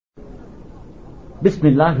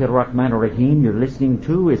Bismillahirrahmanirrahim. You're listening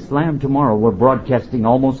to Islam Tomorrow. We're broadcasting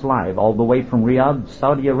almost live all the way from Riyadh,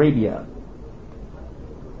 Saudi Arabia.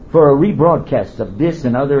 For a rebroadcast of this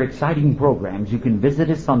and other exciting programs, you can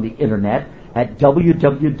visit us on the internet at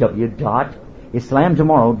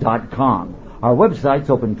www.islamtomorrow.com. Our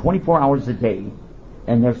website's open 24 hours a day,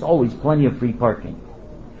 and there's always plenty of free parking.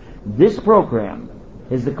 This program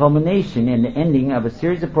is the culmination and the ending of a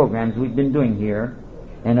series of programs we've been doing here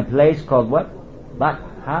in a place called what? The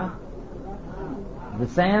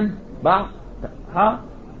sand?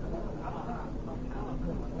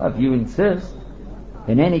 If you insist.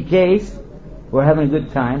 In any case, we're having a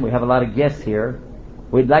good time. We have a lot of guests here.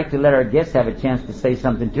 We'd like to let our guests have a chance to say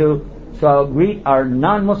something too. So I'll greet our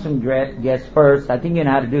non-Muslim guests first. I think you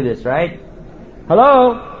know how to do this, right?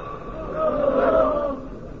 Hello?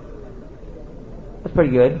 That's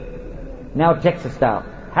pretty good. Now Texas style.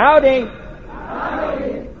 Howdy!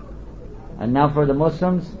 Howdy! And now for the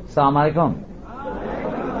Muslims, Assalamu alaikum.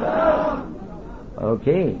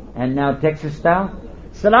 Okay. And now Texas style.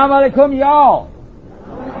 Assalamu alaikum, y'all!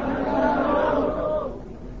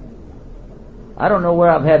 I don't know where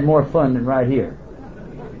I've had more fun than right here.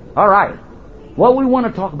 All right. What we want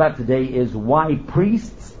to talk about today is why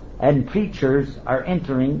priests and preachers are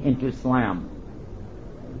entering into Islam.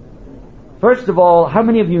 First of all, how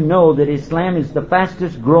many of you know that Islam is the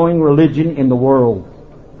fastest growing religion in the world?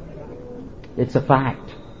 It's a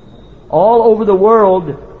fact. All over the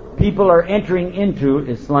world, people are entering into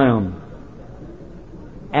Islam.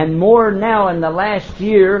 And more now in the last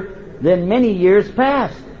year than many years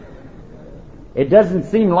past. It doesn't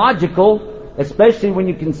seem logical, especially when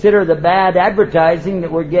you consider the bad advertising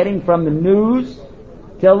that we're getting from the news,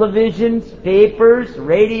 televisions, papers,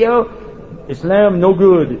 radio. Islam no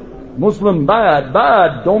good. Muslim bad,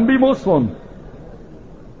 don't be Muslim.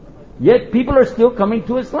 Yet people are still coming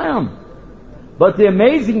to Islam. But the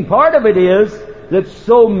amazing part of it is that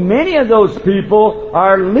so many of those people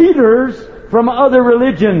are leaders from other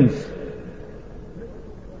religions.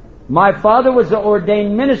 My father was an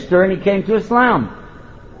ordained minister and he came to Islam.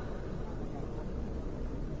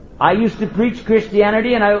 I used to preach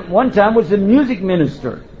Christianity and I one time was a music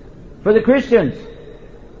minister for the Christians.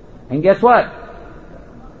 And guess what?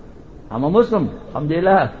 I'm a Muslim.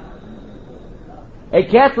 Alhamdulillah. A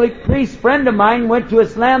Catholic priest friend of mine went to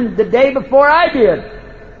Islam the day before I did.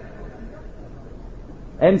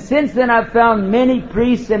 And since then I've found many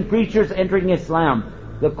priests and preachers entering Islam.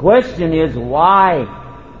 The question is why?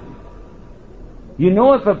 You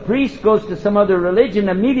know, if a priest goes to some other religion,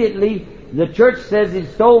 immediately the church says his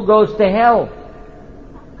soul goes to hell.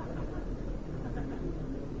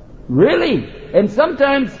 Really? And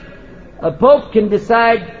sometimes a pope can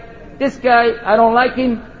decide, this guy, I don't like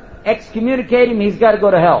him, excommunicate him, he's got to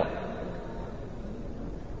go to hell.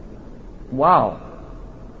 Wow.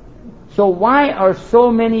 So why are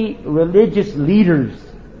so many religious leaders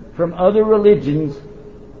from other religions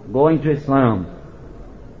going to Islam?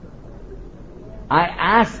 I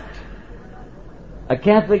asked a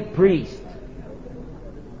Catholic priest,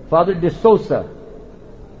 Father de Sosa,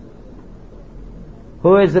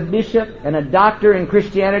 who is a bishop and a doctor in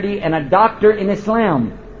Christianity and a doctor in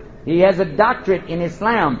Islam. He has a doctorate in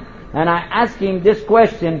Islam. And I asked him this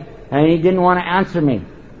question, and he didn't want to answer me.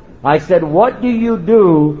 I said, what do you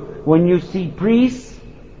do when you see priests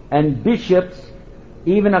and bishops,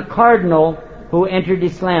 even a cardinal who entered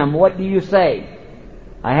Islam? What do you say?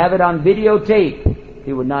 I have it on videotape.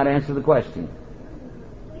 He would not answer the question.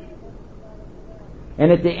 And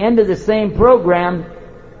at the end of the same program,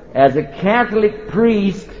 as a Catholic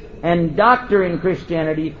priest and doctor in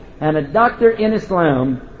Christianity and a doctor in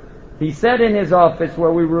Islam, he sat in his office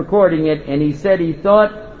where we were recording it, and he said he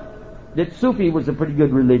thought that Sufi was a pretty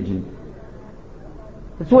good religion.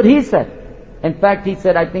 That's what he said. In fact, he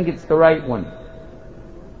said, I think it's the right one.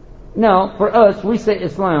 Now, for us, we say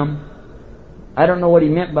Islam. I don't know what he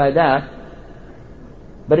meant by that.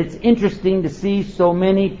 But it's interesting to see so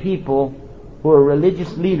many people who are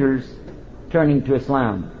religious leaders turning to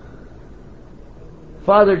Islam.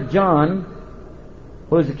 Father John,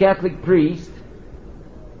 who is a Catholic priest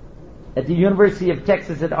at the University of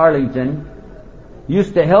Texas at Arlington,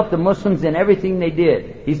 used to help the Muslims in everything they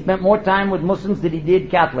did. He spent more time with Muslims than he did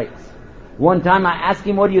Catholics. One time I asked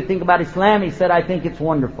him, what do you think about Islam? He said, I think it's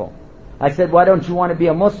wonderful. I said, why don't you want to be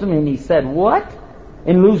a Muslim? And he said, what?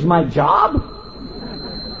 And lose my job?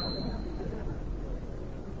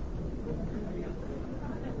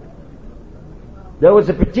 There was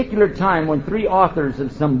a particular time when 3 authors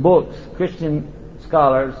of some books, Christian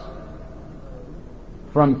scholars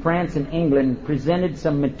from France and England, presented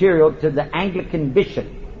some material to the Anglican bishop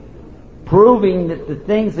proving that the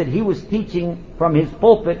things that he was teaching from his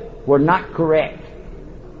pulpit were not correct.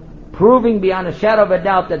 Proving beyond a shadow of a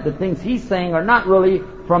doubt that the things he's saying are not really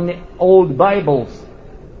from the old Bibles.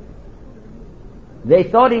 They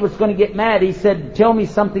thought he was going to get mad. He said, "Tell me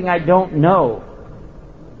something I don't know."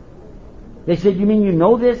 They said, "You mean you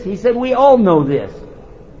know this?" He said, "We all know this."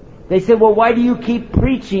 They said, "Well, why do you keep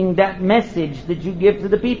preaching that message that you give to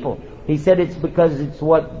the people?" He said, "It's because it's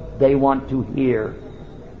what they want to hear."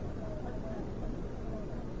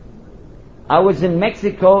 I was in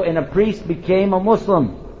Mexico and a priest became a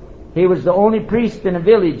Muslim. He was the only priest in a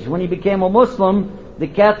village. When he became a Muslim, the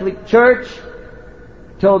Catholic Church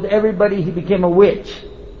told everybody he became a witch.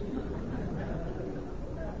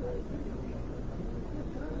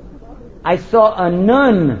 I saw a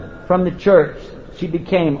nun from the church. She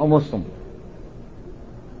became a Muslim.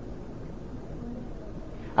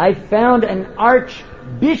 I found an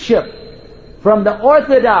archbishop from the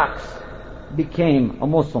Orthodox became a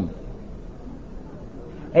Muslim.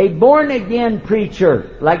 A born-again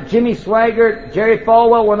preacher like Jimmy Swaggart, Jerry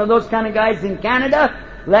Falwell, one of those kind of guys in Canada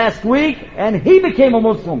last week, and he became a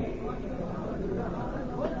Muslim.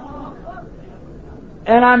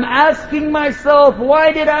 And I'm asking myself,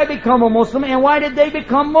 why did I become a Muslim and why did they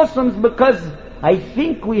become Muslims? Because I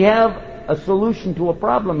think we have a solution to a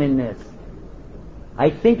problem in this. I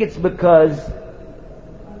think it's because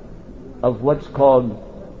of what's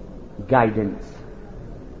called guidance.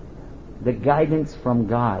 The guidance from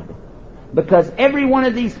God. Because every one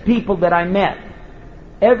of these people that I met,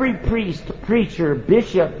 every priest, preacher,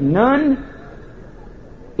 bishop, nun,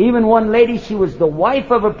 even one lady, she was the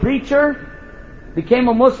wife of a preacher, became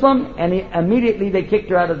a Muslim, and immediately they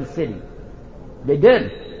kicked her out of the city. They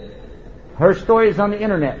did. Her story is on the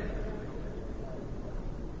internet.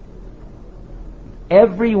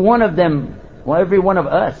 Every one of them, well, every one of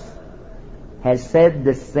us has said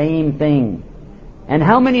the same thing. And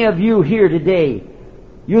how many of you here today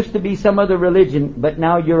used to be some other religion, but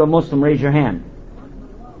now you're a Muslim? Raise your hand.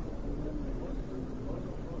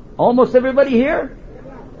 Almost everybody here?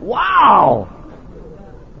 Wow!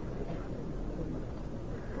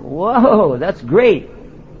 Whoa, that's great.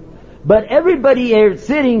 But everybody here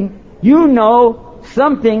sitting, you know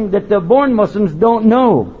something that the born Muslims don't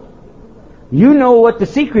know. You know what the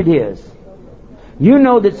secret is. You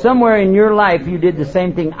know that somewhere in your life you did the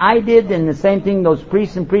same thing I did and the same thing those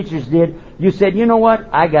priests and preachers did. You said, "You know what?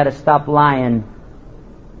 I got to stop lying.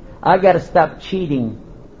 I got to stop cheating.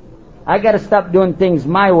 I got to stop doing things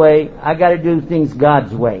my way. I got to do things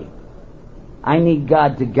God's way. I need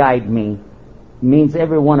God to guide me." It means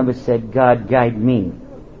every one of us said, "God, guide me."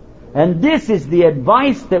 And this is the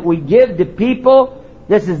advice that we give to people.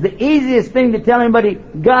 This is the easiest thing to tell anybody.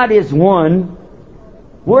 God is one.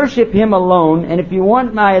 Worship Him alone. And if you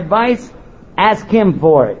want my advice, ask Him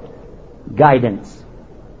for it. Guidance.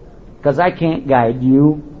 Because I can't guide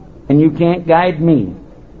you, and you can't guide me.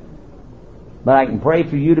 But I can pray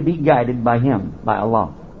for you to be guided by Him, by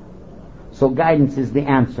Allah. So guidance is the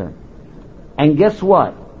answer. And guess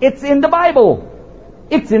what? It's in the Bible.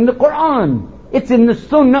 It's in the Quran. It's in the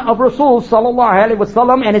Sunnah of Rasul sallallahu alaihi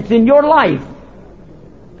wasallam, and it's in your life.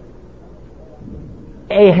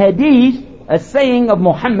 A hadith, a saying of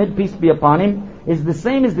Muhammad, peace be upon him, is the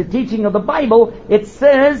same as the teaching of the Bible. It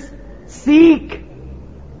says, "Seek,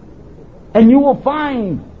 and you will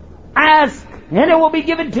find. Ask, and it will be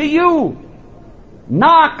given to you.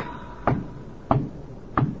 Knock,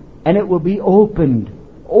 and it will be opened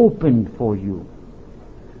for you."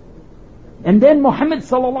 And then Muhammad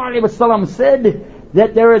sallallahu alaihi wasallam said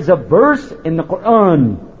that there is a verse in the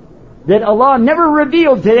Quran that Allah never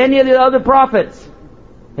revealed to any of the other prophets.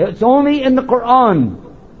 It's only in the Quran.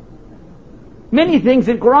 Many things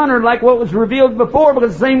in Quran are like what was revealed before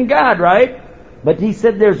because it's the same God, right? But He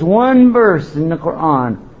said there's one verse in the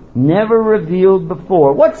Quran never revealed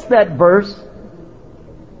before. What's that verse?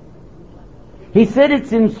 He said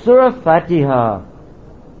it's in Surah Fatiha.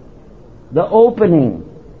 The opening.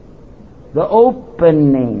 The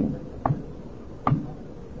opening.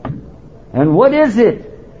 And what is it?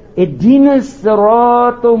 Ihdina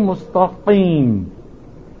as-siratal mustaqim.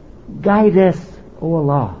 Guide us, O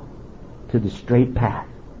Allah, to the straight path.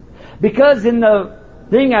 Because in the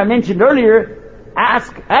thing I mentioned earlier,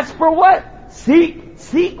 ask for what?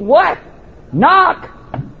 Seek what? Knock,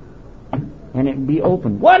 and it will be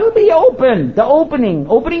open. What will be open? The opening.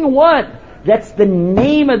 Opening what? That's the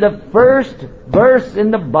name of the first verse in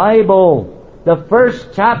the Bible. The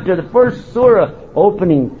first chapter, the first surah.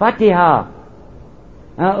 Opening. Fatiha.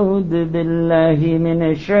 أعوذ بالله من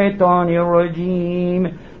الشيطان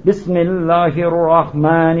الرجيم بسم الله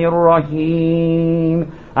الرحمن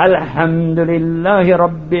الرحيم Alhamdulillahi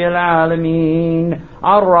Rabbil Alameen,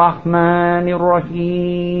 Ar-Rahmanir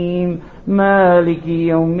Rahim, Maliki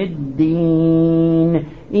Yawmiddin,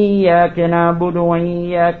 Iyyaka na'budu wa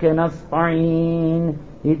iyyaka nasta'in,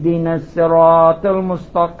 Ihdina as-siratal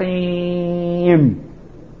mustaqim,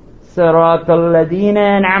 Siratal ladhina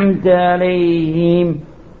an'amta alayhim,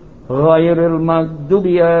 غير المغضوب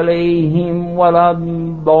عليهم ولا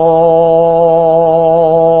الضالين.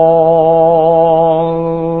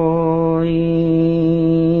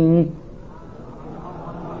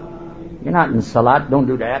 You're not in Salat, don't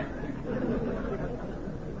do that.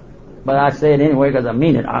 But I say it anyway because I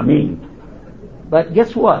mean it. I mean. But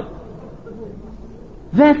guess what?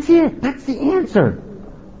 That's it. That's the answer.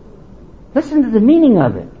 Listen to the meaning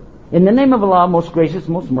of it. In the name of Allah, most gracious,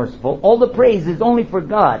 most merciful, all the praise is only for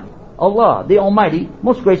God. Allah, the Almighty,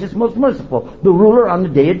 most gracious, most merciful, the ruler on the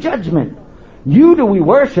day of judgment. You do we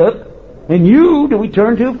worship, and you do we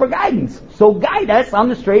turn to for guidance. So guide us on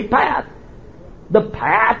the straight path. The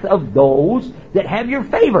path of those that have your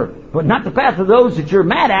favor, but not the path of those that you're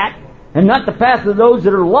mad at, and not the path of those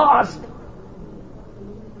that are lost.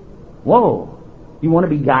 Whoa. You want to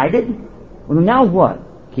be guided? Well, now what?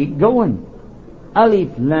 Keep going.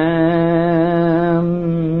 Alif Lam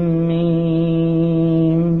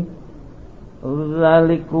Mim.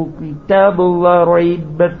 Zaliku kitabu la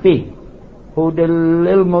rayba fih, hudal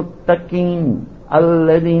lil muttaqin,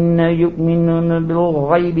 alladhina yu'minuna bil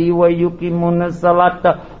ghaibi wa yuqimuna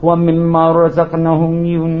salata wa mimma razaqnahum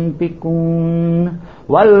yunfikun,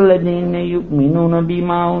 walladhina yu'minuna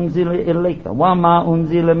bima unzila ilayka wa ma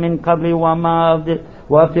unzila min qabli wa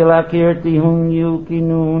fil akhirati hum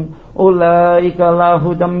yuqinun, ulaika ala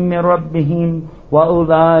hudan min rabbihim wa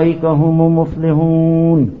ulaika humul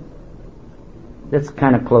muflihun. That's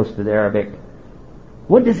kind of close to the Arabic.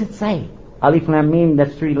 What does it say? Alif Lam Mim,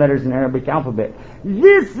 that's 3 letters in Arabic alphabet.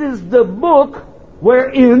 This is the book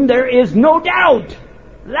wherein there is no doubt.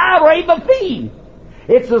 La rayba fi.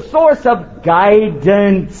 It's a source of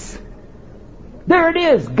guidance. There it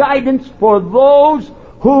is, guidance for those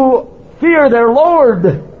who fear their Lord.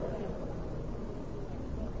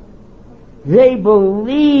 They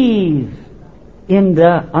believe in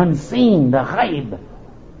the unseen, the ghaib.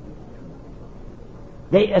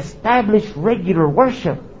 They establish regular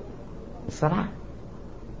worship, salah.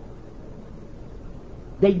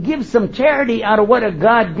 They give some charity out of what a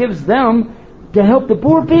God gives them to help the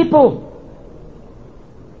poor people.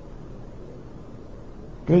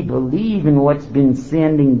 They believe in what's been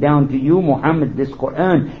sending down to you, Muhammad, this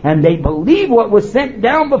Quran, and they believe what was sent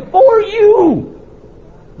down before you,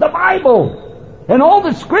 the Bible, and all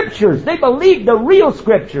the scriptures. They believe the real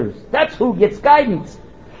scriptures. That's who gets guidance.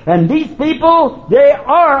 And these people, they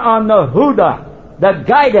are on the huda, the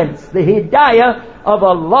guidance, the hidayah of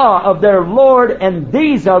Allah, of their Lord, and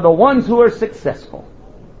these are the ones who are successful.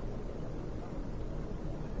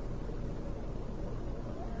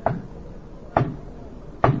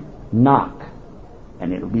 Knock,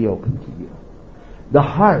 and it'll be open to you. The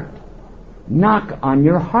heart, knock on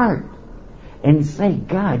your heart and say,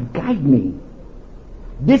 God, guide me.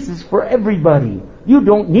 This is for everybody. You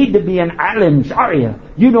don't need to be an alim sharia.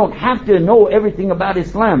 You don't have to know everything about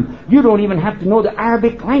Islam. You don't even have to know the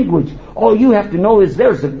Arabic language. All you have to know is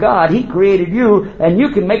there's a God. He created you, and you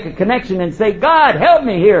can make a connection and say, God, help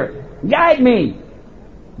me here. Guide me.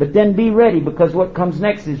 But then be ready, because what comes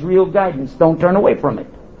next is real guidance. Don't turn away from it.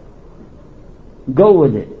 Go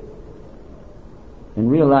with it.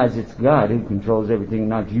 And realize it's God who controls everything,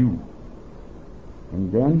 not you.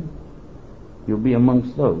 And then you'll be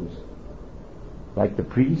amongst those, like the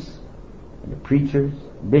priests and the preachers,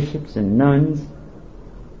 bishops and nuns,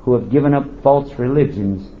 who have given up false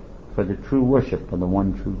religions for the true worship of the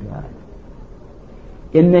one true God.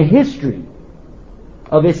 In the history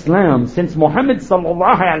of Islam, since Muhammad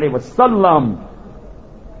sallallahu alaihi wasallam,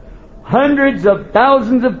 hundreds of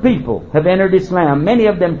thousands of people have entered Islam, many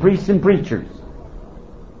of them priests and preachers.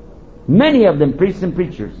 Many of them priests and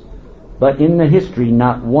preachers. But in the history,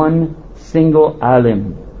 not one single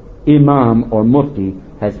alim, imam or mufti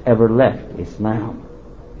has ever left Islam.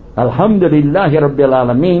 Alhamdulillahi Rabbil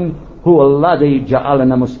Alameen, huwa alladhi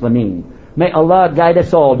ja'alana muslimin. May Allah guide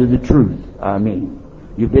us all to the truth. Ameen.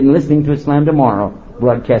 You've been listening to Islam Tomorrow,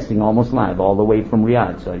 broadcasting almost live all the way from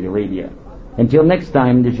Riyadh, Saudi Arabia. Until next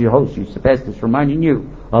time, this is your host, Yusuf Estes, reminding you,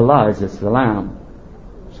 Allah is a salam.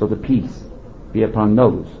 So the peace be upon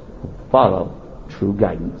those who follow true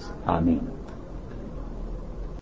guidance. Ameen.